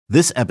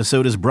This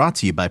episode is brought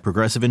to you by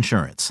Progressive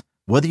Insurance.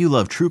 Whether you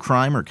love true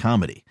crime or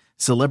comedy,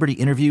 celebrity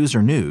interviews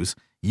or news,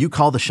 you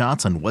call the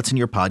shots on what's in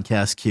your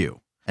podcast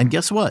queue. And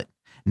guess what?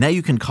 Now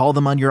you can call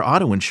them on your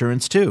auto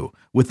insurance too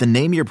with the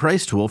Name Your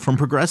Price tool from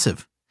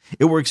Progressive.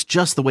 It works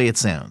just the way it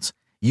sounds.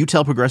 You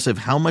tell Progressive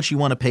how much you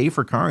want to pay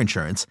for car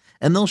insurance,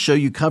 and they'll show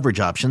you coverage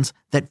options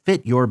that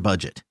fit your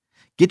budget.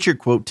 Get your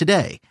quote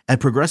today at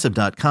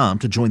Progressive.com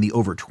to join the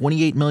over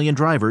 28 million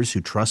drivers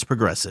who trust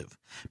Progressive.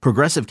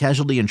 Progressive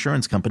Casualty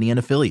Insurance Company and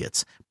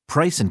Affiliates.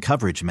 Price and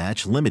coverage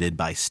match limited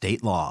by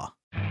state law.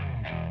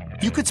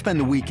 You could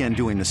spend the weekend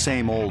doing the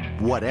same old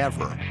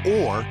whatever,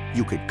 or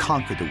you could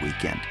conquer the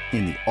weekend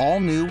in the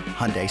all-new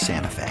Hyundai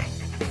Santa Fe.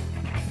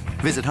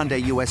 Visit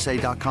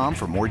HyundaiUSA.com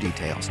for more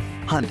details.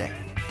 Hyundai,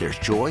 there's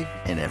joy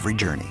in every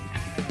journey.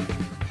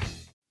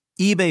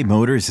 eBay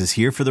Motors is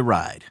here for the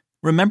ride.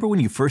 Remember when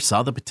you first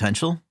saw the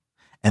potential?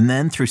 And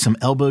then through some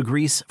elbow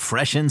grease,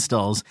 fresh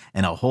installs,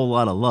 and a whole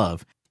lot of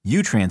love,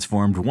 you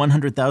transformed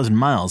 100,000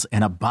 miles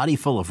and a body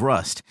full of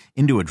rust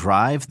into a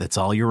drive that's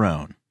all your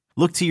own.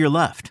 Look to your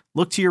left.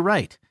 Look to your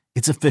right.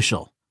 It's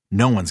official.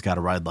 No one's got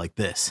a ride like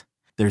this.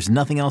 There's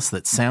nothing else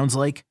that sounds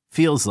like,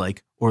 feels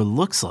like, or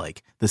looks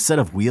like the set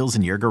of wheels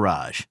in your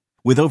garage.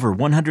 With over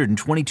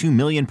 122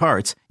 million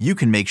parts, you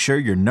can make sure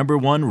your number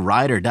one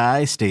ride or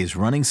die stays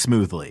running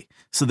smoothly.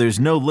 So there's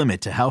no limit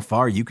to how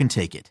far you can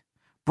take it.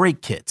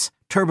 Brake kits,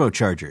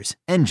 turbochargers,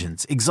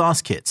 engines,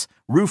 exhaust kits,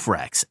 roof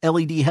racks,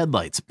 LED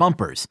headlights,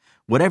 bumpers,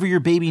 whatever your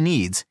baby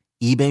needs,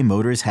 eBay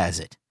Motors has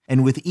it.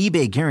 And with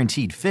eBay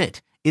Guaranteed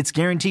Fit, it's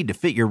guaranteed to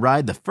fit your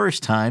ride the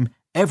first time,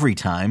 every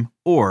time,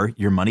 or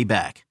your money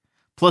back.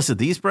 Plus at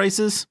these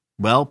prices,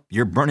 well,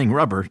 you're burning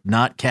rubber,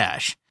 not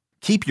cash.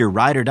 Keep your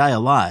ride or die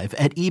alive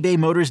at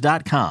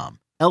ebaymotors.com.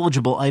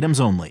 Eligible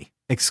items only.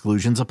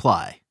 Exclusions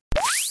apply.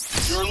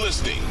 You're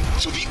listening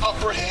to the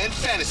Upper Hand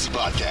Fantasy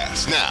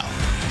Podcast. Now,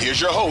 here's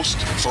your host,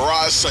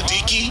 Faraz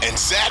Siddiqui and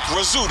Zach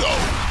Rizzuto.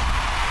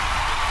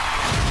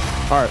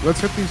 All right, let's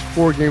hit these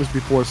 4 games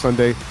before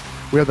Sunday.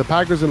 We have the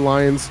Packers and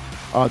Lions,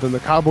 then the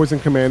Cowboys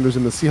and Commanders,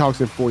 and the Seahawks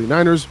and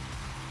 49ers.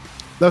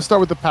 Let's start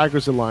with the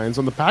Packers and Lions.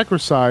 On the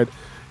Packers side,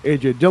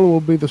 A.J. Dillon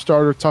will be the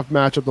starter. Tough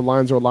matchup. The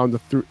Lions are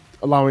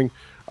allowing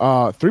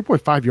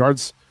 3.5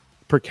 yards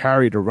per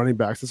carry to running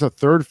backs. It's the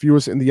 3rd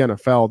fewest in the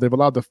NFL. They've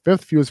allowed the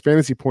 5th fewest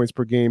fantasy points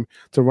per game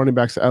to running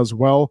backs as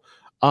well.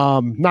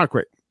 Not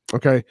great.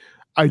 Okay.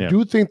 I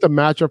do think the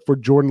matchup for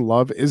Jordan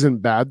Love isn't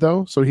bad,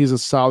 though. So he's a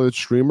solid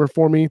streamer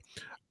for me.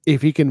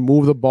 If he can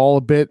move the ball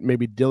a bit,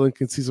 maybe Dillon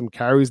can see some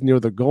carries near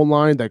the goal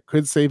line that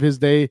could save his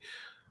day.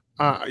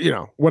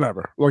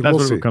 Whatever. Like, That's we'll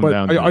what see. it would come But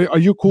down to. are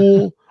you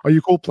cool? Are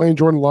you cool playing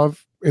Jordan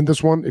Love in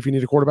this one if you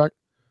need a quarterback?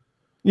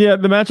 Yeah,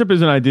 the matchup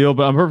isn't ideal,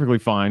 but I'm perfectly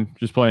fine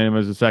just playing him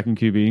as a second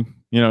QB,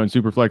 in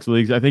super flex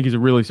leagues. I think he's a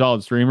really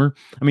solid streamer.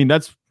 I mean,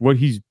 that's what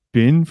he's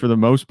been for the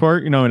most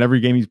part, in every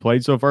game he's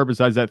played so far,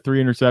 besides that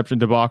 3 interception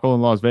debacle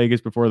in Las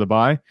Vegas before the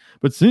bye.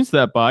 But since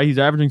that bye, he's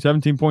averaging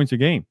 17 points a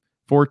game,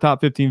 4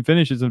 top 15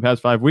 finishes in the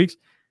past 5 weeks.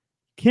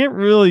 Can't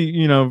really,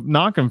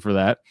 knock him for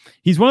that.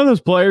 He's one of those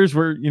players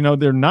where,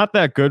 they're not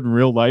that good in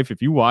real life.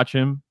 If you watch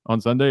him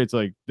on Sunday, it's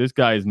like, this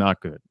guy is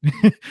not good.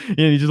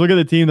 You just look at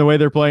the team, the way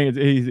they're playing,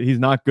 he's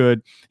not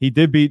good. He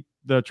did beat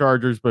the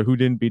Chargers, but who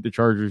didn't beat the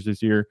Chargers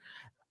this year?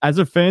 As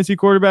a fantasy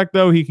quarterback,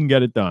 though, he can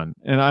get it done.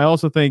 And I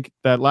also think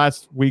that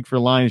last week for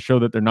Lions showed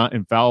that they're not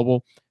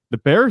infallible. The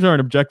Bears are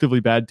an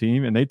objectively bad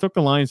team, and they took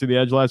the Lions to the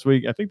edge last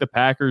week. I think the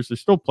Packers are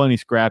still plenty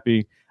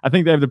scrappy. I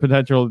think they have the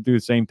potential to do the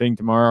same thing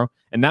tomorrow.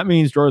 And that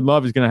means Jordan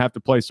Love is going to have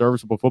to play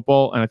serviceable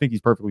football, and I think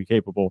he's perfectly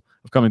capable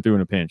of coming through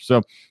in a pinch.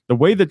 So the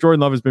way that Jordan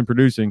Love has been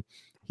producing,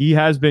 he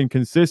has been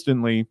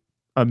consistently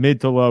a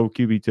mid to low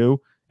QB2.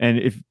 And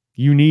if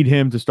you need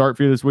him to start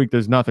for you this week,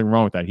 there's nothing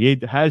wrong with that. He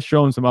has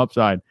shown some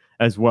upside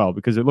as well,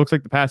 because it looks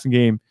like the passing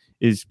game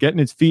is getting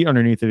its feet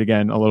underneath it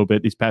again a little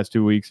bit these past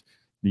 2 weeks.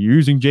 You're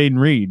using Jaden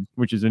Reed,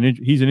 which is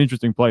he's an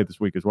interesting play this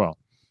week as well.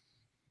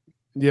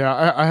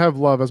 Yeah, I have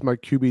Love as my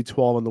QB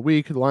 12 in the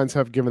week. The Lions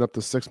have given up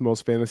the 6th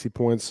most fantasy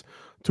points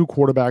to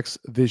quarterbacks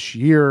this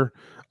year.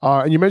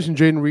 And you mentioned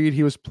Jaden Reed.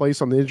 He was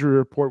placed on the injury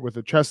report with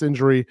a chest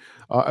injury.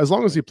 As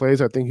long as he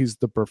plays, I think he's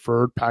the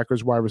preferred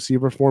Packers wide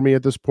receiver for me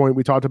at this point.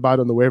 We talked about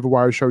it on the waiver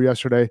wire show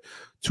yesterday.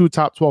 2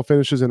 top 12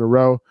 finishes in a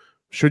row.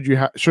 Should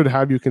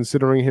have you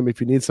considering him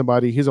if you need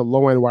somebody. He's a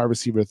low-end wide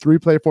receiver 3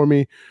 play for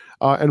me.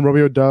 And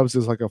Romeo Doubs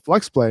is like a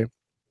flex play.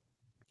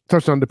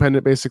 Touchdown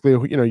dependent, basically.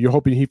 You're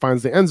hoping he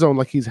finds the end zone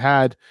like he's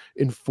had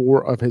in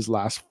 4 of his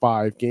last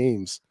 5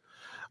 games.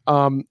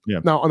 Now,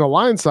 on the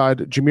Lions side,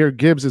 Jahmyr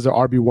Gibbs is an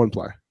RB1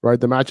 play, right?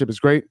 The matchup is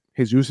great.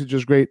 His usage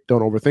is great.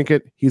 Don't overthink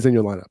it. He's in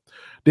your lineup.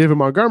 David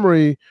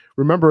Montgomery,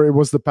 remember, it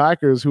was the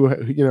Packers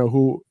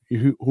who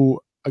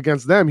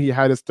against them, he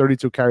had his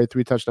 32 carry,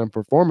 3 touchdown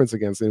performance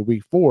against in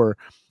week 4.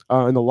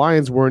 And the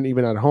Lions weren't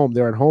even at home.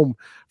 They're at home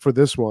for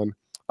this one.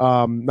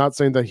 Not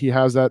saying that he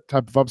has that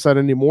type of upside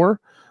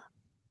anymore,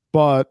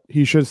 but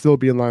he should still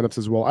be in lineups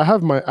as well. I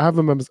have him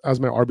as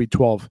my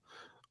RB12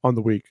 on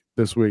the week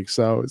this week.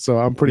 So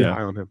I'm pretty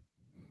high on him.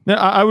 Yeah,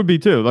 I would be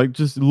too. Like,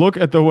 just look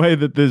at the way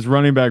that this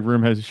running back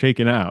room has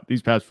shaken out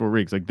these past 4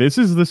 weeks. Like, this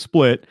is the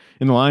split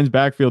in the Lions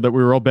backfield that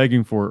we were all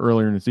begging for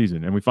earlier in the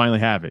season, and we finally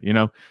have it.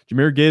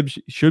 Jahmyr Gibbs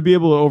should be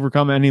able to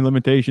overcome any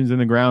limitations in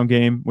the ground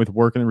game with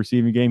work in the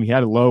receiving game. He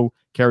had a low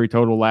carry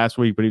total last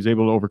week, but he was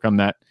able to overcome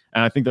that.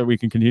 And I think that we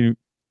can continue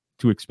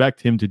to expect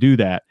him to do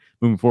that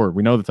moving forward.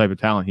 We know the type of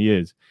talent he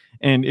is.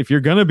 And if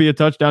you're going to be a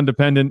touchdown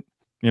dependent,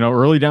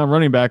 early down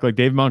running back like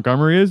Dave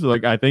Montgomery is,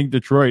 like, I think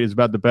Detroit is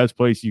about the best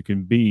place you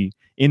can be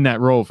in that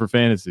role for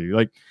fantasy.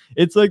 Like,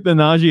 it's like the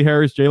Najee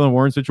Harris, Jalen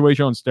Warren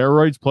situation on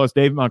steroids, plus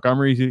Dave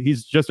Montgomery.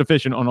 He's just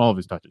efficient on all of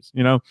his touches.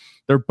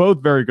 They're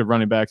both very good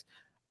running backs.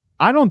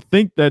 I don't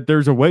think that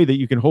there's a way that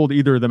you can hold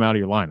either of them out of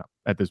your lineup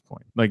at this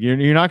point. Like,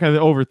 you're not going to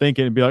overthink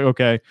it and be like,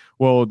 okay,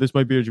 well, this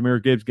might be a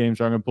Jahmyr Gibbs game,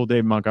 so I'm going to pull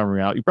Dave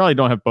Montgomery out. You probably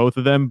don't have both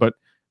of them, but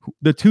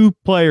the two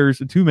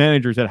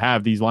managers that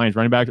have these Lions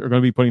running backs are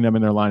going to be putting them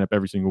in their lineup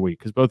every single week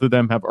because both of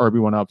them have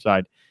RB1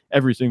 upside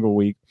every single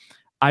week.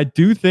 I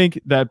do think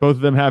that both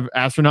of them have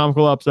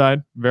astronomical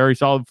upside, very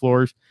solid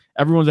floors.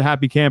 Everyone's a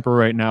happy camper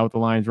right now with the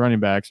Lions running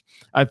backs.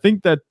 I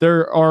think that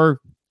there are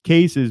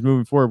cases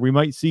moving forward. We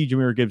might see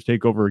Jahmyr Gibbs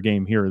take over a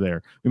game here or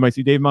there. We might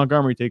see Dave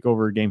Montgomery take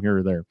over a game here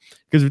or there.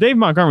 Because if Dave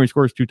Montgomery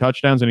scores 2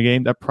 touchdowns in a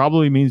game, that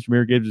probably means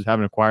Jahmyr Gibbs is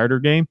having a quieter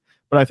game.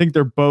 But I think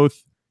they're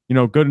both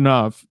good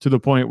enough to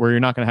the point where you're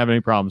not going to have any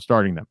problem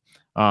starting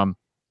them.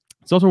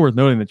 It's also worth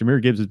noting that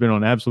Jahmyr Gibbs has been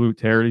on absolute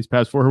tear these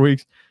past 4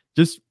 weeks.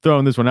 Just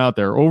throwing this one out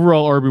there.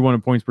 Overall RB1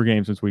 in points per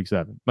game since week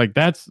 7. Like,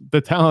 that's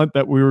the talent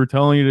that we were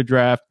telling you to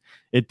draft.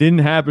 It didn't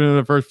happen in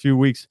the first few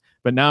weeks,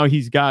 but now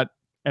he's got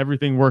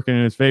everything working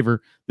in his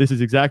favor. This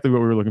is exactly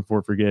what we were looking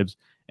for Gibbs.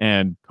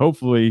 And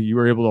hopefully you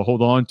were able to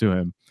hold on to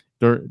him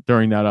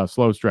during that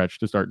slow stretch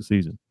to start the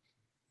season.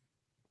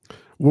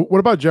 What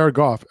about Jared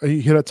Goff?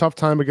 He had a tough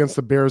time against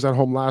the Bears at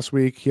home last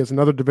week. He has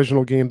another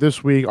divisional game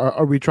this week.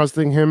 Are we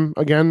trusting him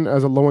again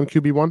as a low-end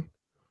QB1?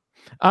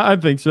 I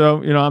think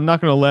so. I'm not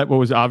going to let what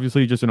was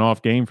obviously just an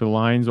off game for the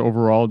Lions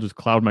overall just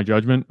cloud my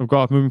judgment of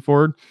Goff moving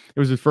forward. It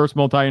was his first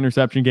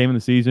multi-interception game in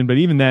the season, but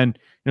even then,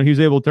 he was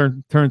able to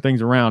turn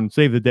things around,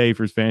 save the day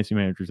for his fantasy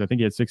managers. I think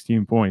he had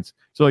 16 points.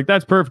 So, like,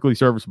 that's perfectly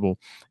serviceable.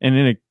 And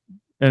in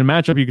a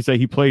matchup you could say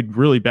he played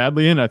really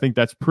badly in, I think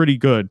that's pretty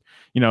good.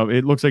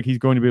 It looks like he's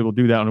going to be able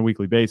to do that on a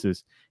weekly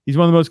basis. He's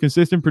one of the most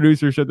consistent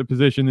producers at the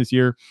position this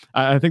year.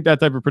 I think that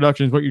type of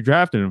production is what you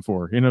drafted him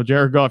for.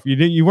 Jared Goff,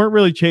 you weren't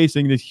really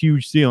chasing this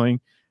huge ceiling,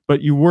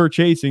 but you were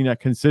chasing that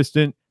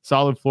consistent,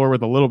 solid floor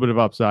with a little bit of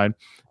upside.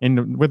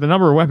 And with the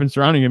number of weapons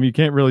surrounding him, you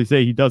can't really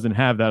say he doesn't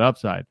have that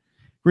upside.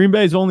 Green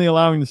Bay is only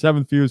allowing the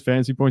 7th fewest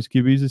fantasy points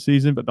to QBs this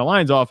season, but the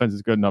Lions offense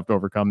is good enough to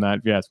overcome that,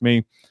 if you ask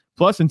me.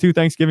 Plus, in 2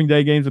 Thanksgiving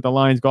Day games with the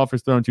Lions, Goff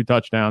has thrown 2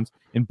 touchdowns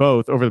in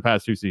both over the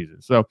past 2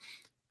 seasons. So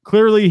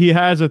clearly he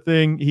has a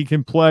thing. He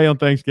can play on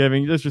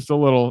Thanksgiving. There's just a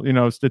little,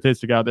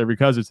 statistic out there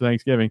because it's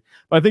Thanksgiving.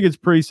 But I think it's a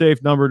pretty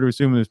safe number to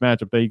assume in this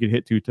matchup that he could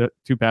hit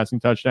two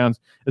passing touchdowns,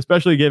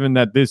 especially given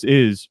that this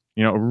is,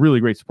 a really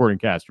great supporting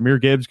cast.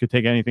 Jahmyr Gibbs could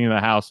take anything in the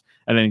house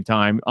at any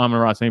time.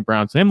 Amon-Ra St.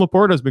 Brown. Sam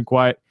Laporta has been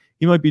quiet.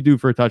 He might be due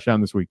for a touchdown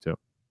this week too.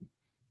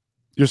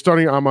 You're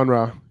starting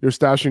Amon-Ra. You're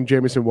stashing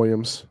Jamison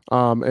Williams.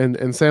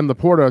 And Sam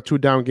Laporta, 2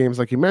 down games,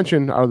 like you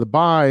mentioned, out of the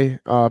bye.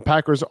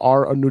 Packers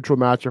are a neutral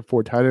matchup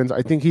for tight ends.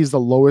 I think he's the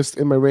lowest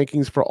in my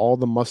rankings for all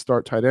the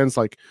must-start tight ends,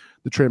 like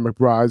the Trey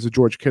McBrides, the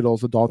George Kittles,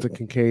 the Dalton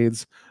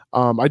Kincaids.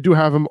 I do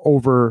have him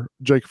over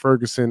Jake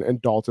Ferguson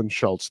and Dalton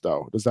Schultz,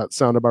 though. Does that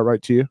sound about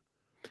right to you?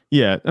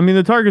 Yeah, I mean,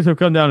 the targets have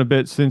come down a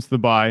bit since the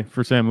bye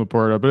for Sam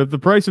Laporta, but if the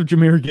price of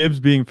Jahmyr Gibbs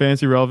being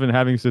fancy relevant,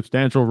 having a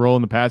substantial role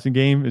in the passing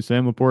game, is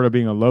Sam Laporta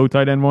being a low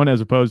tight end one as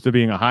opposed to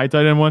being a high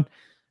tight end one,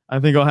 I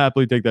think I'll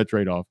happily take that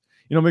trade-off.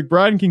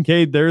 McBride and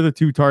Kincaid, they're the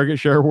 2 target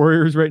share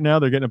warriors right now.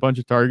 They're getting a bunch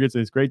of targets,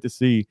 and it's great to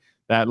see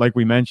that, like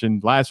we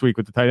mentioned last week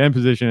with the tight end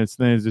position, it's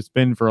thin as it's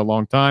been for a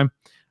long time.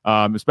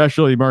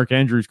 Especially Mark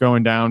Andrews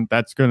going down,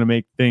 that's going to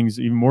make things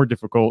even more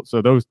difficult.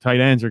 So those tight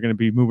ends are going to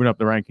be moving up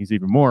the rankings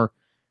even more.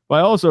 But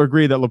I also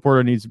agree that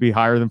Laporta needs to be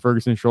higher than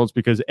Ferguson and Schultz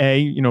because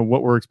A,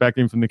 what we're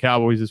expecting from the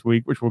Cowboys this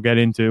week, which we'll get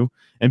into,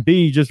 and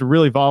B, just a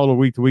really volatile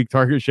week-to-week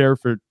target share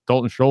for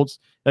Dalton Schultz.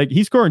 Like,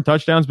 he's scoring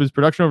touchdowns, but his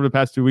production over the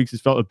past 2 weeks has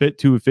felt a bit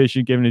too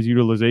efficient given his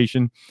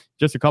utilization.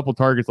 Just a couple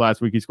targets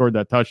last week, he scored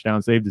that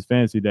touchdown, saved his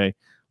fantasy day.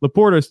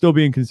 Laporta is still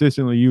being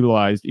consistently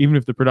utilized, even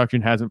if the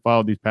production hasn't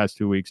followed these past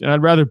 2 weeks. And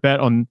I'd rather bet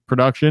on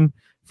production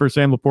for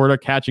Sam Laporta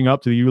catching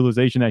up to the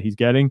utilization that he's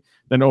getting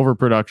than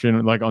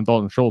overproduction, like on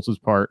Dalton Schultz's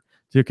part,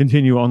 to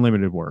continue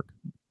unlimited work.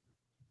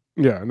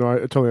 Yeah, no, I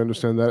totally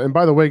understand that. And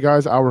by the way,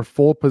 guys, our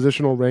full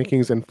positional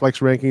rankings and flex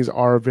rankings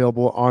are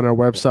available on our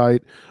website.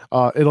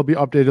 It'll be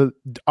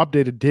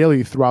updated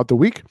daily throughout the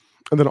week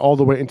and then all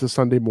the way into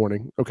Sunday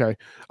morning. Okay.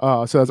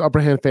 So that's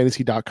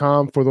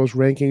upperhandfantasy.com for those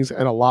rankings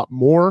and a lot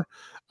more.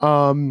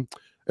 And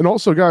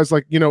also, guys,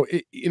 like,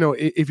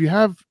 if you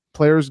have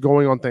players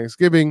going on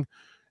Thanksgiving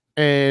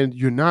and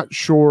you're not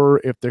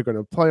sure if they're going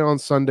to play on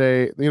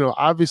Sunday,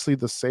 obviously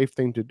the safe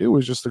thing to do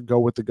is just to go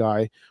with the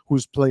guy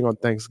who's playing on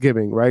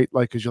Thanksgiving, right?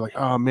 Like, because you're like,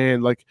 oh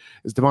man, like,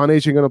 is Devon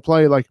Achane going to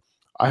play? Like,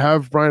 I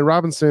have Brian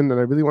Robinson and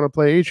I really want to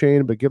play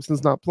A-Chain, but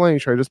Gibson's not playing.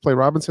 Should I just play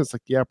Robinson? It's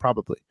like, yeah,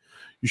 probably.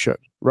 You should,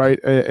 right?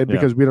 And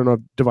because we don't know if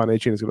Devon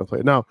A-Chain is going to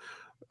play. Now,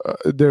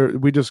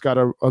 we just got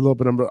a little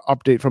bit of an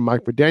update from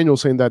Mike McDaniel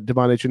saying that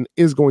Devon A-Chain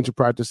is going to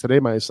practice today.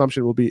 My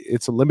assumption will be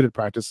it's a limited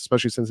practice,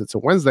 especially since it's a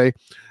Wednesday.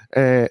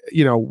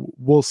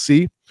 We'll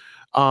see.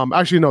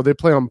 Actually, no, they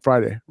play on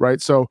Friday,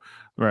 right? So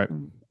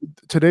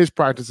today's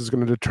practice is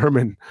going to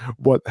determine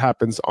what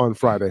happens on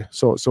Friday.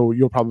 So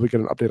you'll probably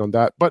get an update on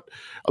that. But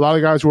a lot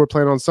of guys who are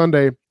playing on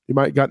Sunday, you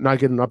might not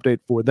get an update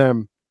for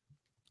them.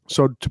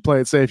 So to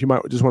play it safe, you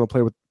might just want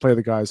to play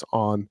the guys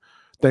on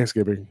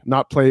Thanksgiving,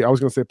 not play. I was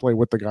going to say play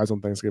with the guys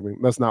on Thanksgiving.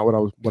 That's not what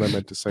I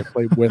meant to say.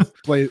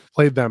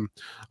 Play them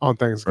on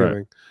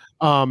Thanksgiving.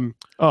 Right.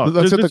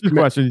 Let's hit the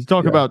question. You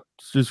talk about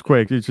just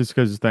quick. It's just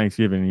because it's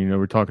Thanksgiving.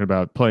 We're talking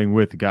about playing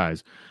with the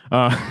guys.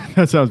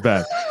 That sounds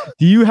bad.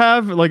 Do you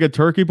have like a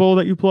turkey bowl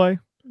that you play?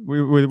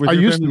 With I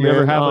used to. You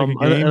ever have like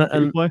a game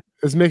that you play?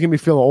 It's making me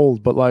feel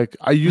old, but like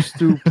I used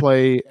to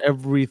play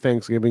every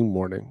Thanksgiving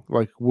morning,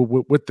 like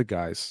with the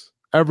guys.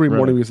 Every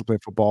morning we used to play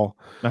football.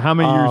 Now, how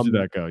many years did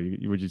that go?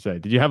 Would you say?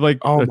 Did you have like?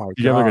 Did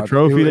you have like a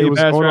trophy that you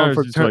passed around?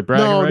 Or just like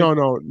bragging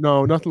rights?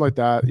 No, nothing like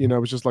that. It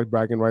was just like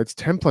bragging rights.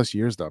 10+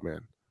 years though, man.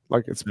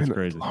 Like it's been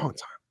crazy. A long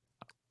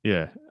time.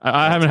 Yeah,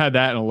 I haven't had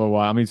that in a little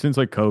while. I mean, since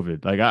like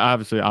COVID. Like I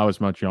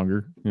was much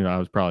younger. I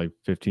was probably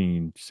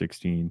 15,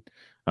 16.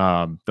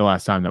 The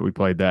last time that we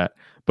played that,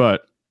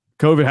 but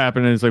COVID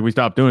happened and it's like we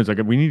stopped doing it. It's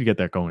like we need to get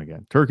that going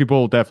again. Turkey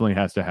bowl definitely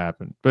has to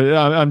happen. But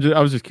I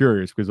was just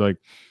curious because like.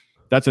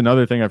 That's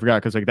another thing I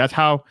forgot because like that's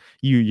how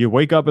you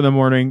wake up in the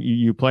morning,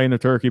 you play in the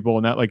turkey bowl,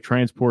 and that like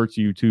transports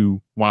you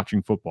to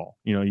watching football.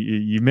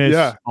 You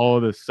miss all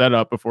of the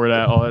setup before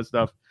that, all that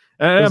stuff.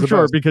 And I'm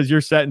sure because you're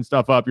setting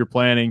stuff up, you're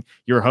planning,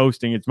 you're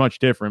hosting. It's much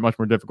different, much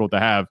more difficult to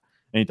have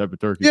any type of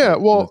turkey. Yeah,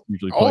 well,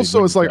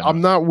 also it's like I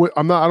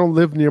don't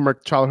live near my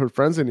childhood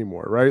friends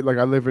anymore, right? Like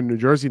I live in New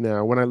Jersey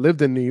now. When I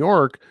lived in New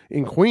York,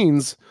 in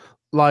Queens,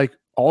 like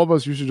all of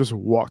us used to just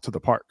walk to the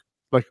park.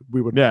 Like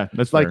we would,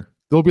 that's like fair.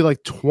 There'll be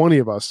like 20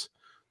 of us.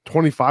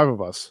 25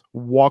 of us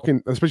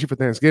walking, especially for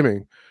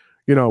Thanksgiving.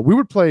 We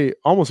would play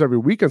almost every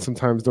weekend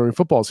sometimes during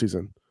football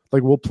season.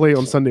 Like we'll play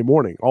on Sunday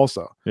morning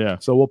also. Yeah.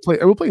 So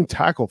we're playing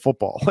tackle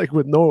football, like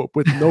with no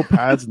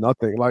pads,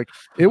 nothing. Like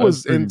it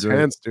was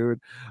intense, dude.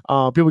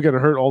 People getting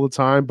hurt all the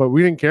time, but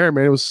we didn't care,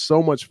 man. It was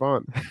so much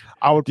fun.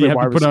 I would play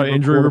have to put out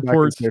injury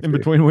reports in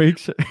between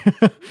weeks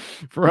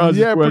for us.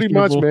 Yeah, pretty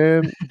much,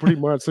 man. Pretty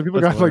much. Some people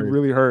got hilarious. Like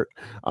really hurt.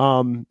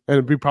 And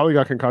we probably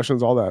got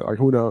concussions, all that. Like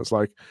who knows?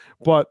 Like,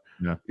 but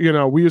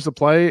we used to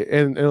play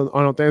and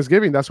on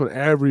Thanksgiving, that's when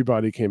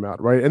everybody came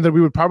out, right? And then we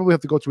would probably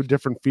have to go to a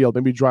different field,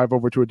 maybe drive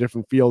over to a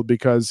different field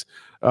because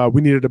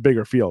we needed a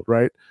bigger field,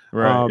 right?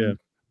 Right.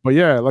 But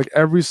yeah, like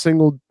every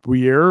single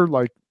year,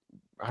 like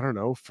I don't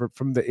know,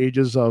 from the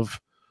ages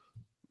of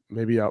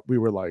maybe we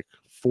were like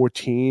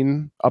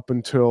 14 up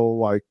until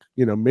like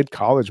mid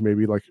college,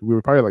 maybe like we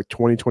were probably like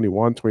 20,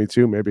 21,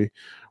 22, maybe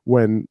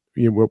when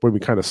when we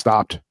kind of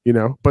stopped,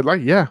 But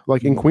like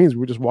like in Queens,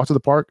 we would just walk to the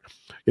park,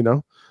 we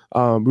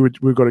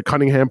would go to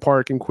Cunningham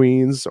Park in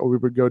Queens, or we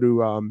would go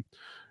to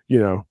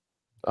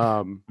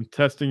I'm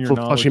testing your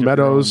knowledge Flushing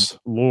Meadows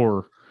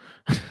lore.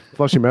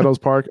 Flushing Meadows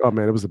Park. Oh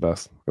man, it was the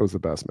best. It was the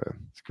best, man.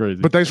 It's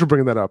crazy. But thanks for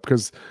bringing that up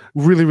because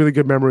really, really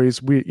good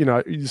memories. We,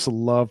 I used to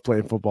love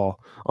playing football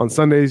on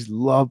Sundays.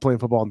 Love playing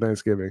football on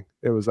Thanksgiving.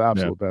 It was the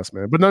absolute best,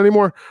 man. But not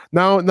anymore.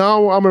 Now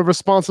I'm a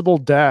responsible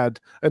dad,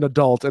 an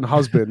adult, and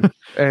husband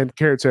and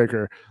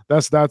caretaker.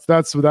 That's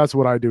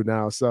what I do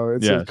now. So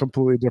it's a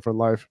completely different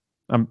life.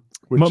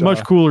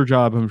 Much cooler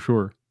job, I'm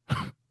sure.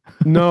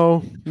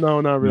 No,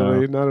 not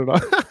really, not at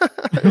all.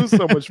 It was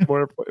so much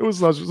more. It was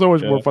so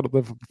much more fun to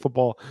play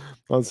football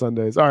on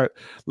Sundays. All right,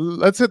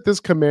 let's hit this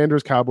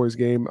Commanders-Cowboys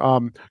game.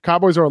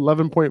 Cowboys are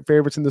 11-point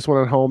favorites in this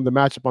one at home. The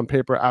matchup on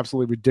paper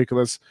absolutely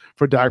ridiculous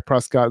for Dak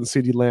Prescott and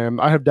CeeDee Lamb.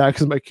 I have Dak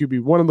as my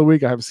QB1 on the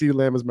week. I have CeeDee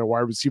Lamb as my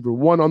wide receiver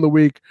 1 on the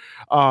week.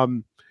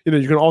 You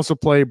can also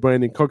play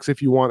Brandon Cooks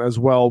if you want as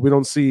well. We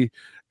don't see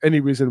any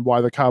reason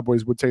why the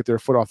Cowboys would take their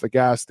foot off the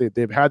gas.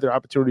 They've had their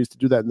opportunities to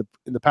do that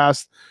in the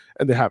past,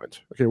 and they haven't.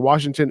 Okay,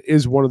 Washington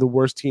is one of the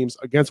worst teams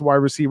against wide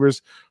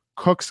receivers.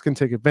 Cooks can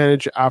take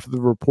advantage after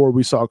the report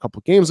we saw a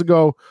couple games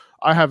ago.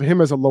 I have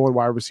him as a low-end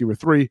wide receiver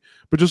 3,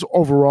 but just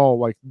overall,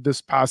 like this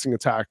passing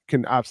attack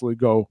can absolutely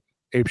go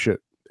apeshit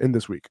in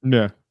this week.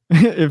 Yeah.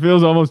 It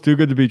feels almost too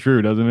good to be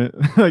true, doesn't it?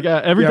 Like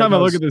every time I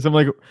look at this, I'm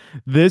like,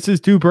 this is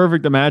too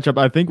perfect a matchup.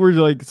 I think we're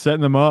like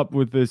setting them up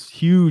with this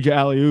huge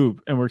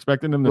alley-oop and we're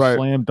expecting them to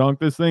slam dunk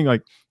this thing.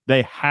 Like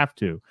they have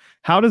to.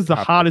 How does the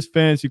hottest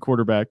fantasy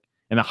quarterback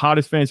and the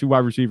hottest fantasy wide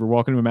receiver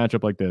walk into a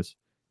matchup like this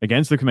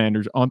against the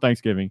Commanders on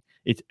Thanksgiving?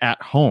 It's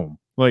at home.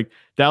 Like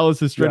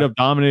Dallas has straight up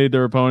dominated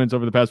their opponents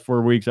over the past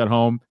 4 weeks at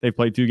home. They've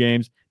played 2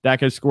 games.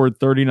 Dak has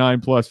scored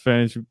 39 plus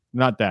fantasy,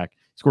 not Dak.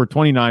 Scored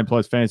 29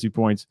 plus fantasy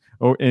points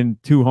in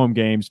 2 home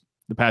games.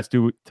 the past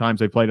 2 times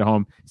they played at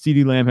home.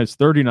 CeeDee Lamb has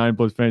 39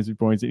 plus fantasy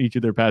points in each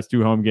of their past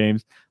 2 home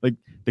games. Like,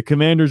 the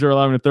Commanders are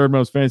allowing the 3rd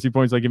most fantasy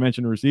points, like you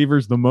mentioned,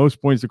 receivers, the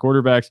most points to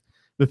quarterbacks.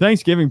 The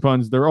Thanksgiving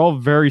puns, they're all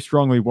very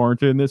strongly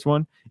warranted in this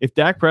one. If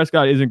Dak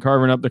Prescott isn't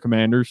carving up the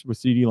Commanders with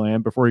CeeDee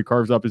Lamb before he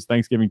carves up his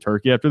Thanksgiving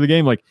turkey after the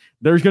game, like,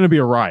 there's going to be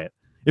a riot.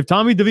 If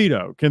Tommy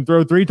DeVito can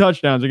throw 3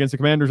 touchdowns against the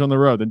Commanders on the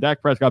road, then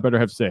Dak Prescott better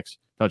have 6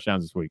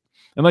 touchdowns this week.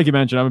 And like you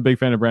mentioned, I'm a big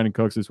fan of Brandon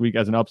Cooks this week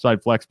as an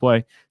upside flex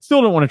play.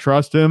 Still don't want to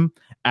trust him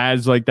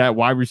as like that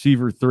wide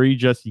receiver 3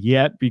 just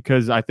yet,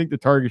 because I think the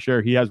target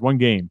share, he has 1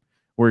 game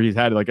where he's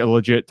had like a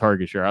legit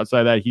target share.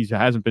 Outside of that, he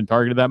hasn't been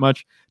targeted that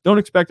much. Don't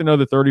expect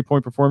another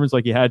 30-point performance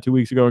like he had 2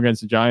 weeks ago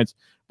against the Giants.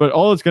 But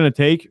all it's going to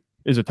take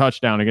is a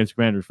touchdown against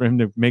Commanders for him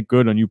to make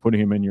good on you putting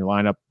him in your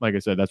lineup. Like I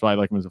said, that's why I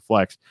like him as a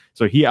flex.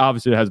 So he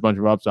obviously has a bunch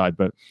of upside,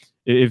 but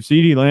if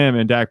CeeDee Lamb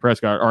and Dak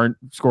Prescott aren't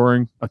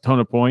scoring a ton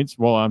of points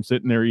while I'm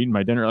sitting there eating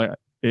my dinner, like,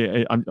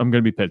 I'm going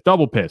to be pissed,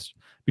 double pissed,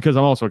 because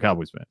I'm also a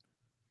Cowboys fan.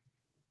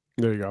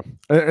 There you go.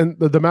 And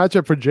the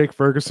matchup for Jake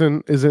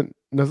Ferguson isn't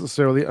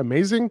necessarily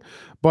amazing,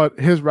 but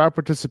his route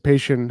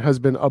participation has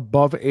been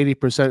above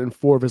 80% in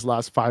 4 of his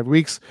last 5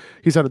 weeks.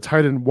 He's had a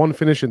tight end 1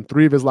 finish in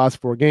 3 of his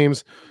last 4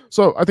 games.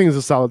 So I think it's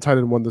a solid tight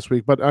end 1 this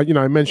week. But, I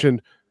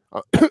mentioned,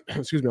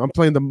 excuse me, I'm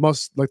playing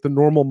the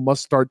normal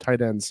must start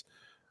tight ends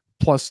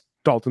plus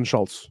Dalton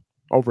Schultz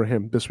over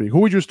him this week. Who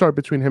would you start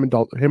between him and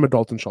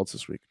Dalton Schultz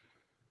this week?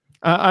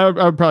 I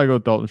would probably go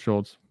with Dalton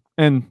Schultz.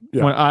 And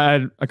when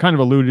I kind of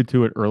alluded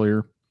to it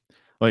earlier,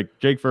 like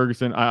Jake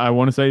Ferguson, I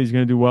want to say he's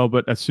going to do well,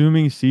 but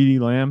assuming CeeDee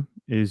Lamb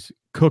is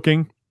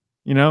cooking,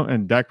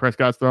 and Dak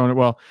Prescott's throwing it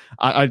well,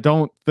 I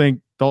don't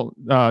think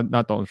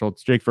not Dalton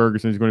Schultz, Jake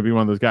Ferguson is going to be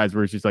one of those guys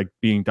where it's just like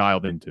being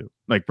dialed into.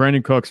 Like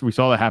Brandon Cooks, we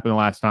saw that happen the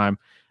last time.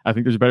 I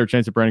think there's a better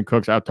chance that Brandon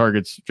Cooks out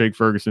targets Jake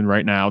Ferguson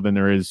right now than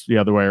there is the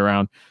other way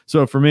around.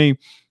 So for me,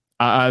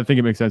 I think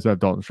it makes sense to have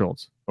Dalton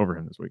Schultz over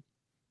him this week.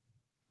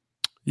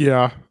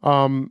 Yeah.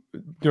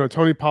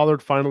 Tony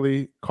Pollard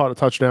finally caught a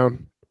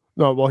touchdown.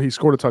 No, well, he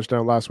scored a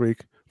touchdown last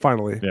week.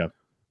 Finally. Yeah.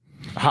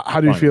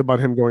 How do you feel about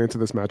him going into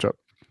this matchup?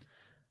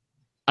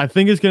 I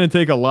think it's going to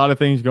take a lot of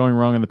things going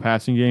wrong in the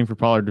passing game for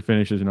Pollard to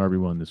finish as an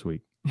RB1 this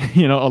week.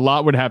 A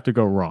lot would have to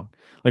go wrong.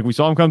 Like we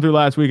saw him come through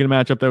last week in a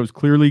matchup that was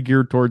clearly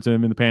geared towards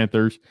him in the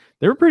Panthers.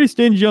 They were pretty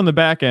stingy on the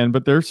back end,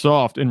 but they're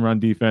soft in run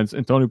defense,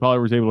 and Tony Pollard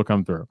was able to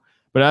come through.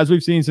 But as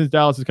we've seen since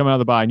Dallas has come out of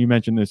the bye, and you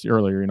mentioned this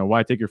earlier,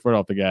 why take your foot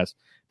off the gas?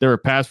 They're a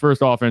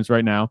pass-first offense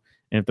right now,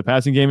 and if the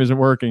passing game isn't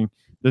working,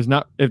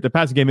 if the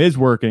passing game is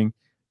working,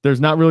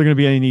 there's not really going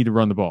to be any need to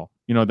run the ball.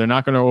 They're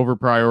not going to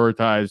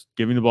over-prioritize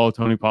giving the ball to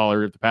Tony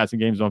Pollard if the passing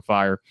game's on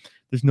fire.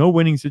 There's no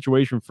winning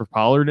situation for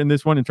Pollard in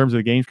this one in terms of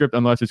the game script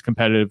unless it's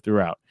competitive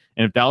throughout.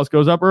 And if Dallas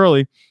goes up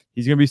early,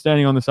 he's going to be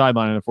standing on the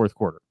sideline in the 4th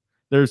quarter.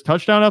 There's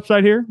touchdown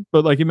upside here,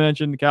 but like you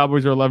mentioned, the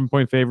Cowboys are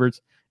 11-point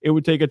favorites. It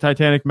would take a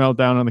Titanic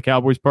meltdown on the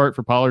Cowboys' part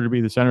for Pollard to be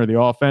the center of the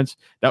offense.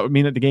 That would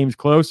mean that the game's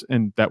close,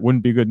 and that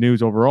wouldn't be good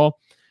news overall.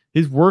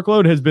 His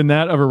workload has been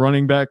that of a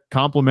running back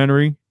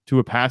complementary to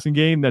a passing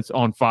game that's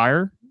on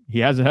fire. He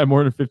hasn't had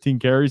more than 15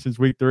 carries since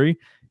week 3.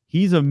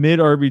 He's a mid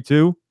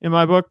RB2 in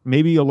my book,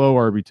 maybe a low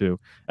RB2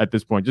 at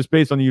this point, just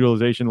based on the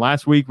utilization.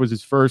 Last week was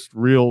his first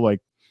real,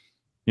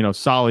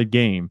 solid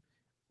game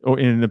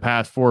in the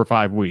past 4 or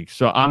 5 weeks.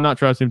 So I'm not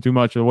trusting him too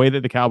much. The way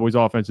that the Cowboys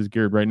offense is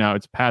geared right now,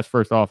 it's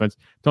pass-first offense.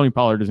 Tony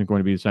Pollard isn't going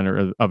to be the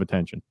center of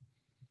attention.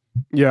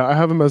 Yeah, I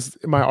have him as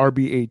my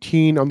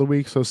RB18 on the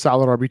week, so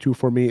solid RB2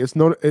 for me.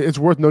 It's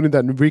worth noting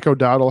that Rico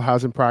Dowdle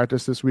hasn't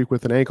practiced this week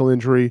with an ankle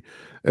injury.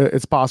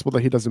 It's possible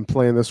that he doesn't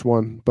play in this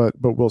one, but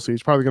we'll see.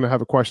 He's probably going to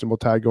have a questionable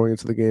tag going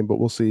into the game, but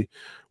we'll see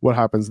what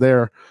happens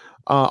there.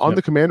 On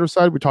the Commander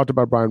side, we talked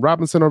about Brian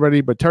Robinson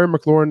already, but Terry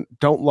McLaurin,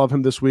 don't love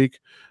him this week.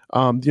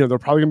 They're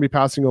probably going to be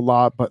passing a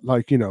lot, but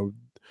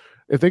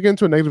if they get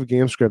into a negative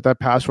game script, that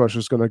pass rush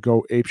is going to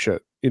go apeshit,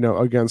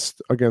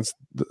 against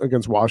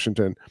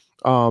Washington.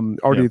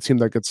 A team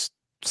that gets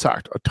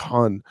sacked a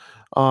ton.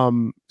 I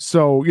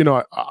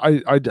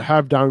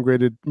have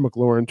downgraded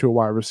McLaurin to a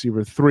wide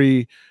receiver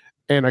 3,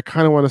 and I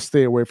kind of want to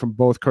stay away from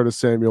both Curtis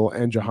Samuel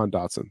and Jahan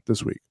Dotson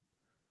this week.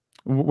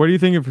 What are you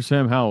thinking for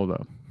Sam Howell,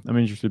 though? I'm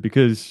interested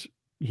because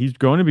he's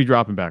going to be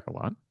dropping back a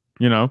lot,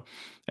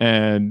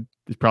 and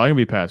he's probably going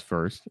to be pass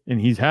first, and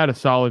he's had a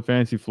solid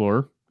fantasy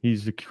floor.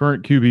 He's the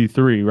current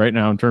QB3 right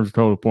now in terms of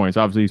total points.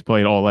 Obviously, he's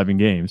played all 11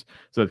 games,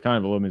 so it's kind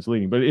of a little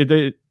misleading. But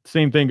the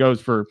same thing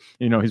goes for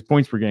his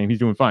points per game. He's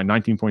doing fine,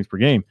 19 points per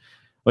game.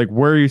 Like,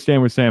 where are you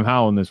standing with Sam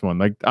Howell in this one?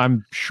 Like,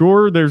 I'm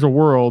sure there's a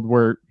world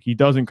where he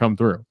doesn't come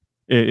through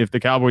if the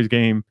Cowboys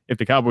can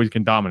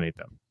dominate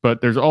them.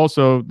 But there's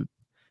also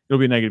it'll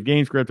be a negative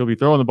game script. He'll be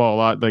throwing the ball a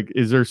lot. Like,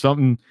 is there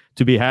something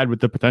to be had with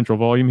the potential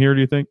volume here?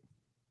 Do you think?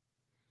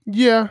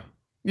 Yeah,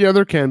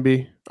 there can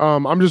be.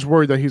 I'm just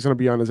worried that he's going to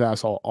be on his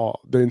ass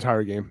all the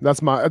entire game.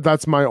 That's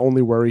my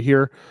only worry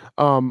here.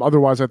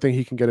 Otherwise, I think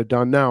he can get it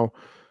done. Now,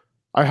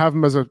 I have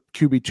him as a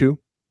QB2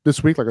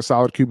 this week, like a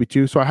solid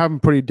QB2. So I have him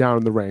pretty down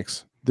in the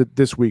ranks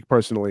this week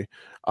personally.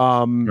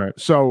 Right.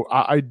 So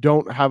I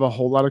don't have a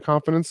whole lot of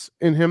confidence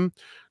in him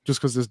just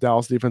because this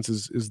Dallas defense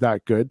is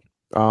that good.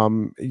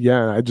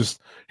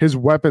 His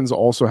weapons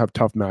also have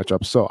tough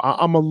matchups. So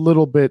I'm a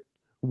little bit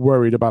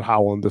worried about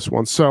Howell in this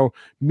one. So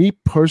me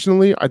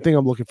personally, I think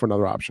I'm looking for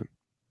another option.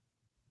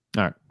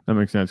 All right. That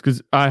makes sense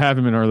because I have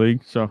him in our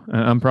league, so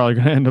I'm probably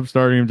going to end up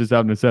starting him just out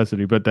of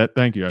necessity. But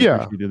thank you.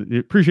 I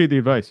appreciate the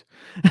advice.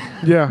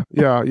 yeah,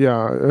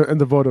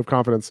 and the vote of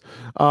confidence.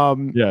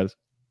 Yes.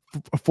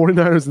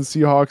 49ers and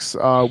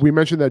Seahawks. We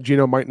mentioned that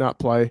Geno might not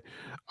play,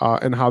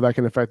 and how that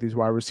can affect these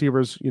wide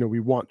receivers. We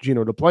want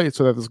Geno to play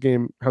so that this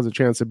game has a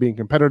chance of being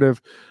competitive.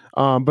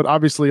 But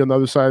obviously, on the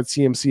other side,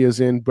 CMC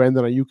is in.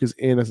 Brandon Ayuk is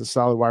in as a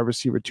solid wide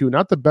receiver too.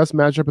 Not the best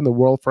matchup in the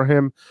world for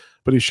him,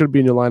 but he should be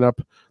in your lineup.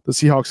 The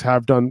Seahawks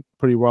have done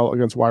pretty well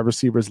against wide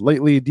receivers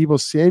lately. Deebo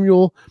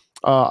Samuel,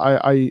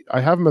 I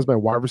have him as my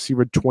wide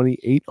receiver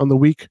 28 on the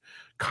week,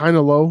 kind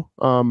of low.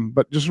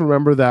 But just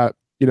remember that,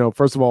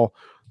 first of all,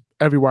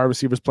 every wide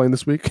receiver is playing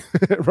this week,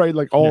 right?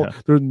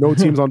 There's no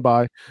teams on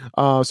bye.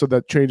 So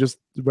that changes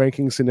the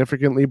ranking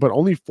significantly, but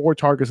only 4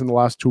 targets in the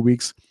last 2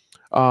 weeks.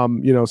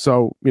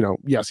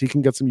 Yes, he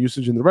can get some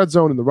usage in the red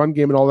zone and the run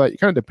game and all that. You're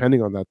kind of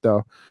depending on that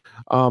though.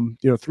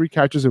 3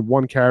 catches and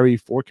 1 carry,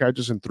 4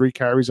 catches and 3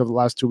 carries over the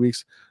last 2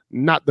 weeks.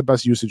 Not the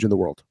best usage in the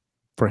world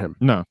for him.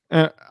 No,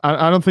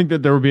 I don't think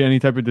that there would be any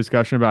type of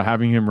discussion about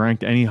having him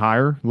ranked any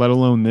higher, let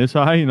alone this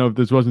high. If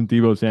this wasn't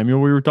Deebo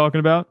Samuel we were talking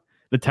about,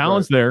 the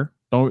talent's there.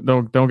 Don't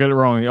get it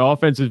wrong. The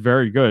offense is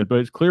very good, but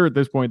it's clear at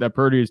this point that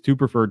Purdy has 2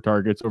 preferred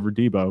targets over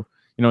Deebo,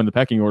 in the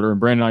pecking order, and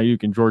Brandon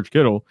Ayuk and George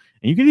Kittle.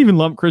 And you can even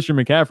lump Christian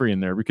McCaffrey in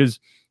there because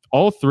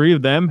all 3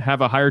 of them have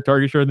a higher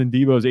target share than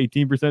Deebo's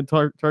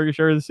 18% target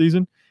share of the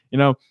season.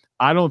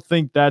 I don't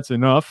think that's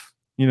enough,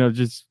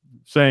 just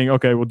saying,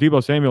 okay, well,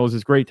 Deebo Samuel is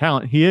this great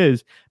talent. He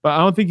is, but I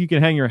don't think you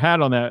can hang your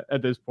hat on that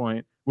at this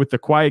point with the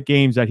quiet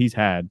games that he's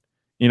had,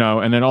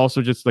 and then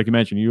also just like you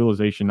mentioned,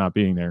 utilization not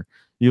being there.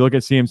 You look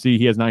at CMC,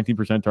 he has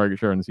 19% target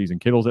share in the season.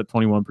 Kittle's at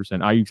 21%.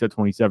 Ayuk's at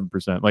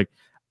 27%.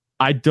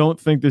 I don't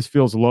think this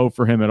feels low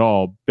for him at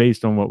all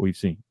based on what we've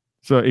seen.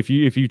 So if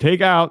you take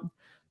out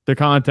the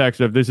context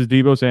of this is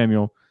Deebo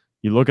Samuel,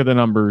 you look at the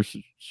numbers,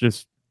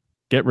 just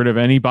get rid of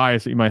any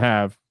bias that you might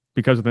have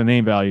because of the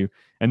name value.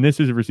 And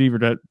this is a receiver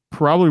that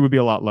probably would be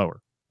a lot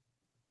lower.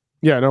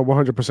 Yeah, no,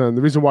 100%.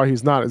 The reason why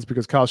he's not is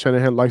because Kyle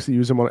Shanahan likes to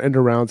use him on end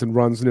arounds and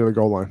runs near the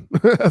goal line.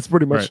 That's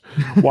pretty much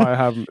why I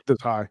have him this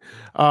high.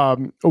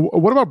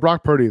 What about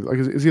Brock Purdy?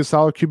 Is he a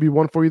solid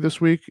QB1 for you this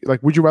week?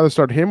 Would you rather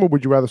start him or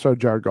would you rather start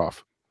Jared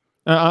Goff?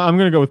 I'm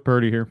going to go with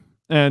Purdy here.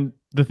 And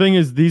the thing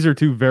is, these are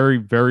 2 very,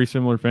 very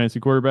similar fantasy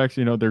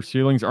quarterbacks. Their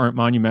ceilings aren't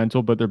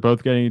monumental, but they're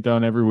both getting it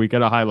done every week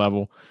at a high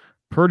level.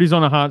 Purdy's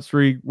on a hot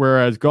streak,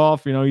 whereas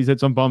Goff, he's hit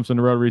some bumps in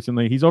the road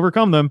recently. He's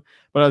overcome them,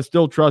 but I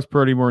still trust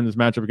Purdy more in this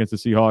matchup against the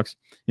Seahawks.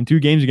 In 2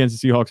 games against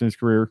the Seahawks in his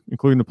career,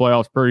 including the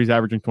playoffs, Purdy's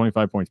averaging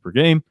 25 points per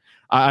game.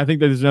 I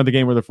think that this is another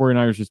game where the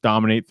 49ers just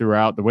dominate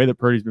throughout. The way that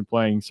Purdy's been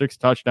playing, 6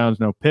 touchdowns,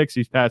 no picks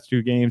these past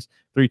 2 games,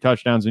 3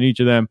 touchdowns in each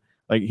of them.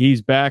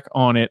 He's back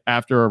on it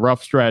after a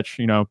rough stretch,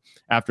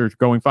 after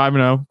going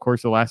 5-0. Of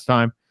course, the last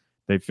time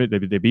they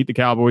beat the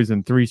Cowboys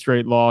in 3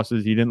 straight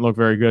losses. He didn't look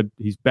very good.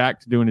 He's back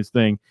to doing his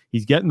thing.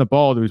 He's getting the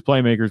ball to his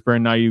playmakers,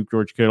 Brandon Ayuk,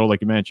 George Kittle, like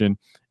you mentioned.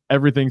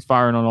 Everything's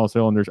firing on all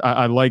cylinders.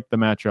 I like the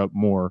matchup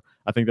more.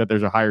 I think that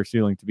there's a higher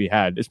ceiling to be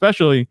had,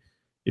 especially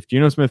if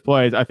Geno Smith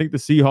plays. I think the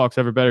Seahawks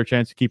have a better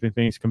chance of keeping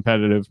things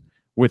competitive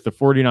with the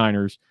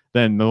 49ers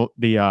than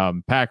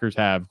the Packers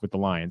have with the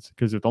Lions.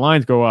 Because if the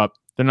Lions go up,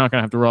 they're not going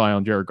to have to rely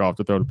on Jared Goff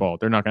to throw the ball.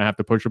 They're not going to have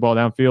to push the ball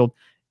downfield.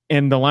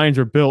 And the Lions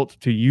are built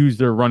to use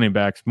their running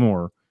backs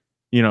more,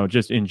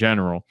 just in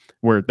general,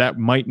 where that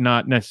might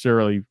not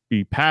necessarily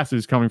be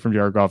passes coming from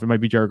Jared Goff. It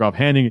might be Jared Goff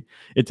handing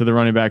it to the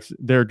running backs.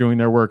 They're doing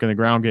their work in the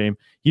ground game.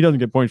 He doesn't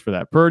get points for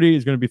that. Purdy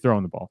is going to be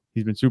throwing the ball.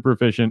 He's been super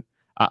efficient.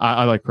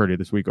 I like Purdy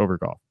this week over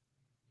Goff.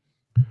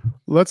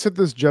 Let's hit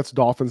this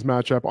Jets-Dolphins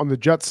matchup. On the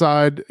Jets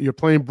side, you're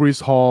playing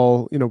Breece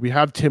Hall. We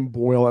have Tim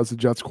Boyle as the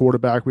Jets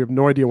quarterback. We have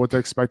no idea what to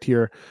expect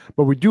here,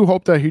 but we do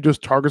hope that he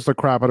just targets the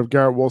crap out of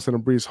Garrett Wilson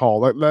and Breece Hall.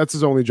 That's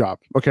his only job,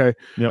 okay?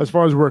 Yep. As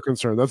far as we're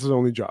concerned, that's his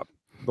only job.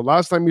 The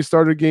last time he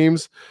started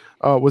games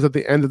was at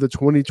the end of the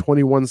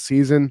 2021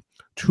 season.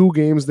 2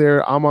 games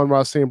there.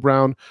 Amon-Ra St.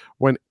 Brown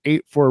went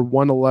 8 for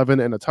 111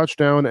 and a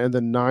touchdown, and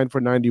then 9 for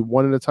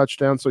 91 and a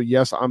touchdown. So,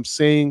 yes, I'm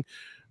saying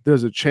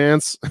there's a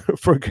chance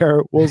for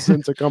Garrett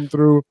Wilson to come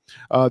through.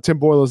 Tim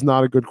Boyle is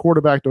not a good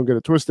quarterback. Don't get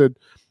it twisted.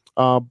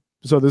 So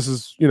this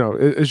is,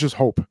 it's just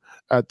hope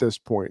at this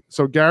point.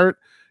 So Garrett,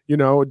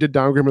 did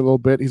downgrade him a little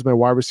bit. He's my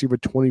wide receiver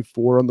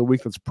 24 on the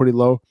week. That's pretty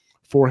low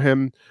for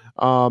him.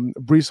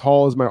 Breece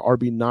Hall is my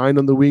RB9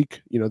 on the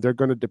week. They're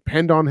going to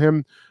depend on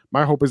him.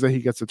 My hope is that he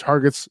gets the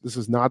targets. This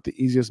is not the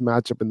easiest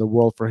matchup in the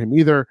world for him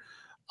either.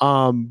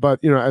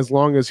 But, as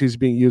long as he's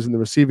being used in the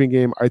receiving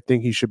game, I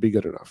think he should be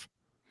good enough.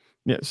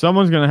 Yeah,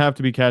 someone's going to have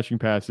to be catching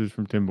passes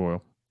from Tim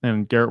Boyle,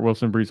 and Garrett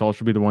Wilson, Breece Hall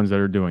should be the ones that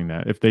are doing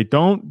that. If they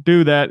don't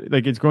do that,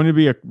 it's going to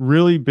be a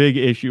really big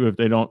issue if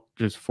they don't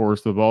just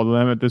force the ball to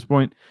them at this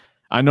point.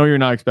 I know you're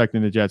not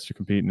expecting the Jets to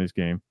compete in this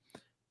game.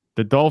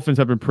 The Dolphins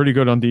have been pretty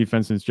good on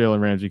defense since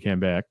Jalen Ramsey came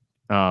back.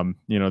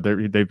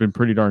 They've been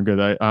pretty darn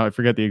good. I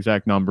forget the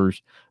exact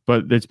numbers,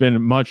 but it's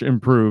been much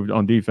improved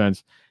on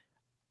defense.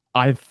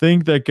 I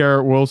think that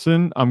Garrett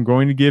Wilson, I'm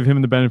going to give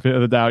him the benefit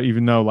of the doubt,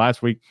 even though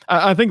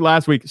I think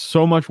last week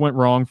so much went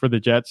wrong for the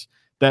Jets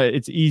that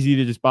it's easy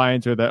to just buy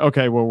into that.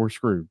 Okay, well, we're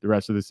screwed the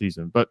rest of the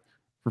season. But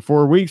for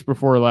 4 weeks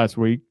before last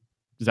week,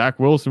 Zach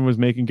Wilson was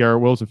making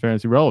Garrett Wilson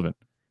fantasy relevant.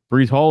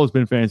 Breece Hall has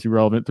been fantasy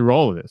relevant through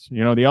all of this.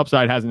 The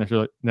upside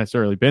hasn't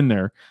necessarily been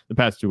there the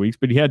past 2 weeks,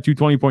 but he had 2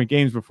 20-point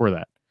games before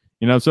that.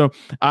 So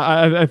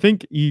I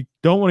think you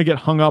don't want to get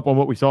hung up on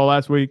what we saw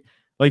last week.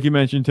 Like you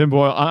mentioned, Tim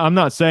Boyle, I'm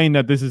not saying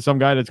that this is some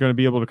guy that's going to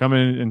be able to come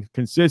in and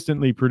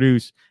consistently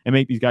produce and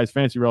make these guys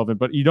fantasy relevant,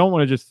 but you don't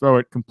want to just throw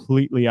it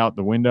completely out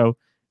the window.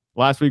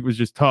 Last week was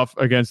just tough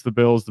against the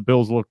Bills. The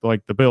Bills looked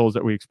like the Bills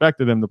that we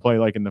expected them to play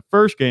like in the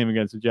first game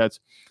against the Jets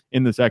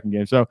in the second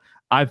game. So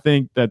I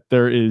think that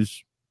there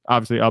is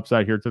obviously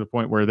upside here to the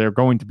point where they're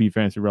going to be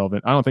fantasy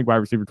relevant. I don't think wide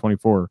receiver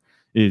 24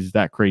 is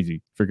that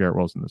crazy for Garrett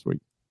Wilson this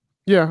week.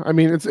 Yeah, I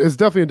mean, it's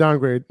definitely a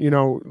downgrade,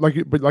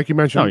 like you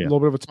mentioned, a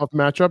little bit of a tough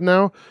matchup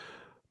now.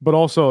 But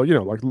also,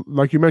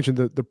 like you mentioned,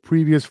 the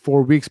previous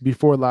 4 weeks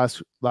before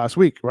last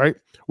week, right?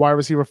 Wide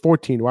receiver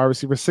 14, wide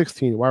receiver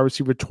 16, wide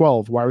receiver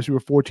 12, wide receiver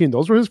 14.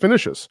 Those were his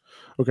finishes.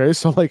 Okay,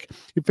 so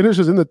he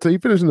finishes in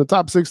the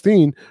top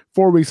 16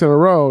 4 weeks in a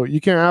row. You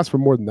can't ask for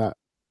more than that,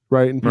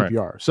 right? In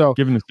PPR. Right. So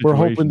we're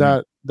hoping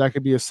that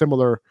could be a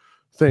similar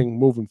thing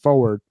moving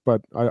forward.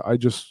 But I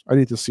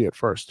need to see it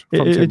first.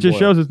 It just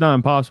shows it's not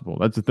impossible.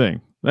 That's the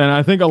thing. And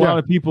I think a lot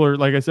of people are,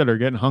 like I said, are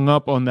getting hung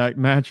up on that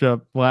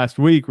matchup last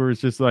week where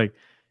it's just like,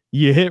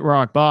 you hit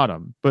rock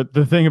bottom, but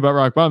the thing about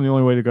rock bottom, the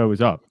only way to go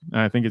is up.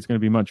 And I think it's going to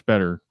be much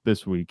better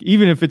this week,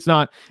 even if it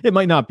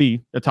might not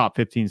be a top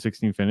 15,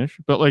 16 finish,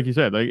 but like you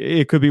said,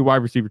 it could be wide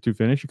receiver 2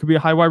 finish. It could be a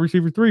high wide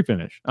receiver 3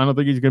 finish. I don't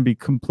think he's going to be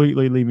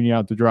completely leaving you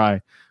out to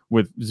dry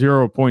with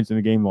 0 points in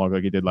the game log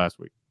like he did last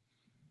week.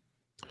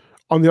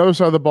 On the other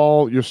side of the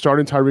ball, you're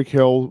starting Tyreek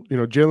Hill.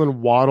 Jalen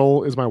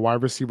Waddle is my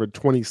wide receiver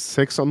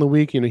 26 on the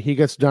week. He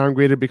gets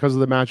downgraded because of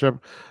the matchup.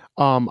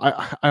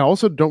 I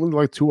also don't really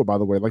like Tua, by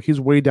the way. He's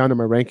way down in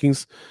my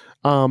rankings.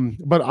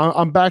 But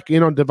I'm back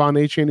in on Devon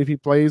Achane if he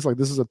plays.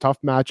 This is a tough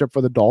matchup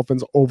for the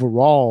Dolphins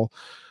overall.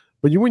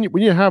 But when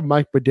you have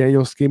Mike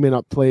McDaniel scheming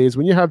up plays,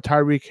 when you have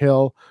Tyreek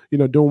Hill,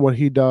 doing what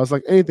he does,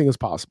 anything is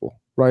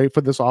possible, right?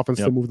 For this offense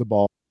to move the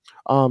ball.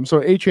 So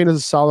Achane is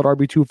a solid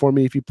RB2 for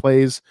me if he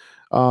plays,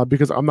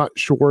 because I'm not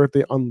sure if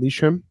they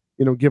unleash him,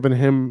 given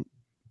him,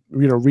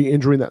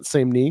 re-injuring that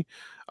same knee.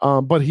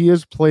 But he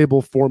is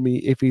playable for me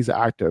if he's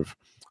active.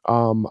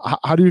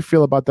 How do you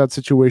feel about that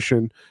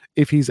situation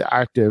if he's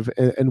active,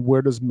 and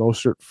where does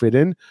Mostert fit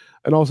in?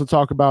 And also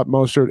talk about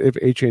Mostert if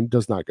Achane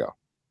does not go.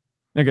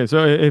 Okay,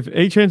 so if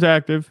Achane's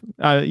active,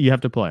 you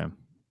have to play him.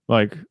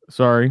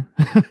 Sorry.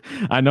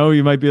 I know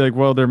you might be like,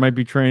 well, there might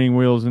be training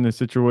wheels in this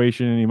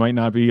situation and he might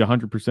not be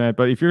 100%,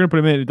 but if you're going to put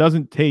him in, it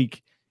doesn't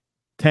take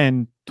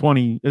 10,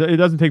 20, it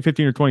doesn't take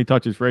 15 or 20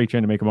 touches for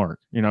Achane to make a mark.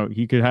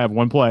 He could have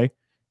one play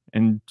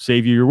and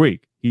save you your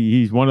week.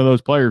 He's one of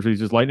those players. He's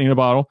just lightning in a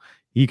bottle.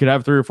 He could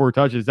have 3 or 4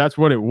 touches. That's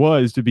what it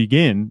was to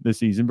begin the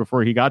season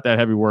before he got that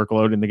heavy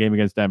workload in the game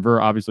against Denver.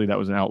 Obviously, that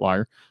was an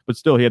outlier, but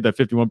still, he had that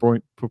 51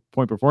 point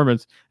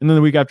performance. And then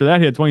the week after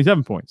that, he had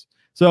 27 points.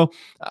 So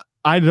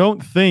I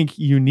don't think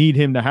you need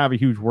him to have a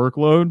huge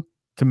workload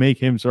to make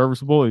him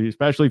serviceable,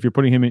 especially if you're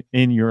putting him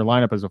in your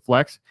lineup as a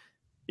flex.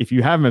 If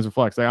you have him as a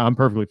flex, I'm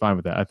perfectly fine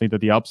with that. I think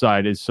that the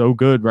upside is so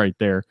good right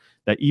there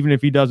that even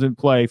if he doesn't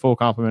play full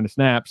complement of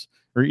snaps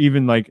or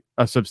even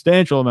a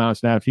substantial amount of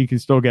snaps, he can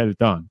still get it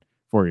done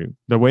for you.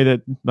 The way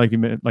that, like you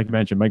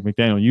mentioned, Mike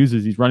McDaniel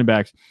uses these running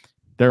backs,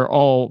 they're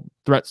all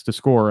threats to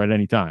score at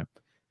any time.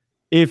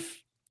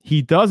 If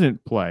he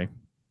doesn't play,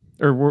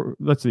 or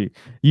let's see,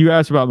 you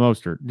asked about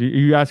Mostert. Are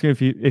you asking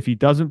if he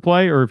doesn't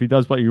play, or if he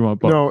does play, you want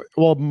both? No,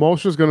 well,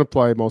 Mostert's going to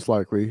play most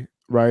likely,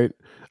 right?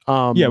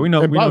 Yeah, we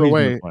know.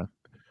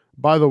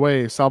 By the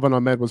way, Salvon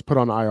Ahmed was put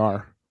on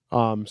IR.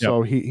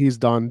 So he's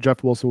done.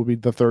 Jeff Wilson will be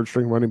the 3rd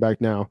string running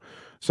back now.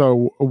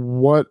 So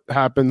what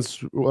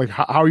happens?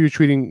 How are you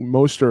treating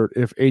Mostert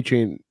if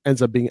Achane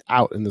ends up being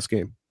out in this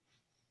game?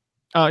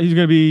 He's going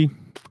to be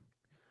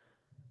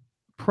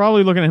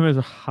probably looking at him as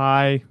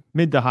a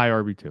mid to high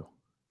RB2,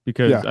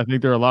 because I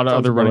think there are a lot of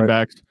other running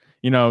backs,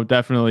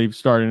 definitely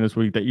starting this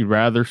week that you'd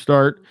rather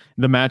start.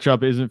 The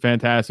matchup isn't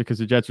fantastic because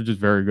the Jets are just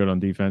very good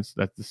on defense.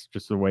 That's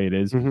just the way it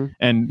is. Mm-hmm.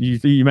 And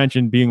you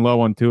mentioned being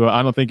low on Tua.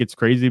 I don't think it's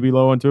crazy to be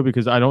low on Tua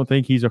because I don't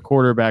think he's a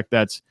quarterback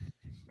that's,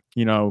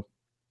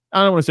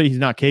 I don't want to say he's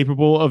not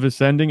capable of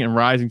ascending and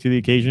rising to the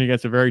occasion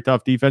against a very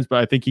tough defense, but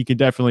I think he can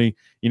definitely,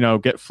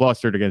 get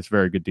flustered against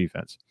very good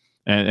defense.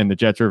 And the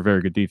Jets are a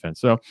very good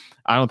defense. So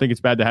I don't think it's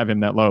bad to have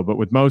him that low. But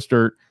with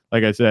Mostert,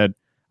 like I said,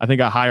 I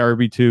think a high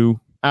RB2.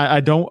 I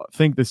don't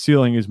think the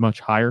ceiling is much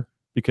higher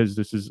because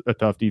this is a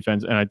tough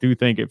defense. And I do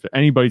think if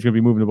anybody's going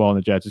to be moving the ball in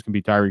the Jets, it's going to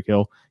be Tyreek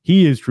Hill.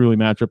 He is truly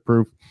matchup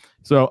proof.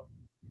 So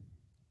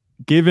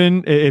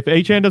given if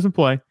Achane doesn't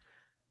play,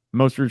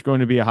 Mostert is going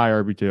to be a high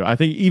RB2. I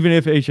think even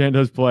if Achane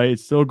does play,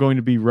 it's still going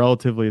to be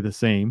relatively the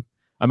same.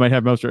 I might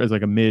have Mostert as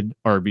like a mid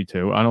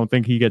RB2. I don't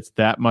think he gets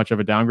that much of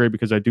a downgrade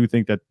because I do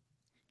think that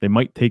they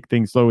might take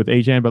things slow with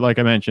Achane. But like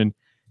I mentioned,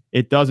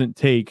 it doesn't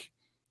take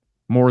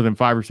more than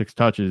 5 or 6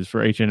 touches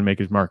for Achane to make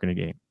his mark in a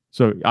game.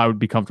 So I would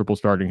be comfortable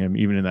starting him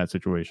even in that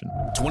situation.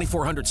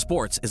 2400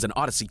 Sports is an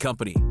Odyssey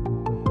company.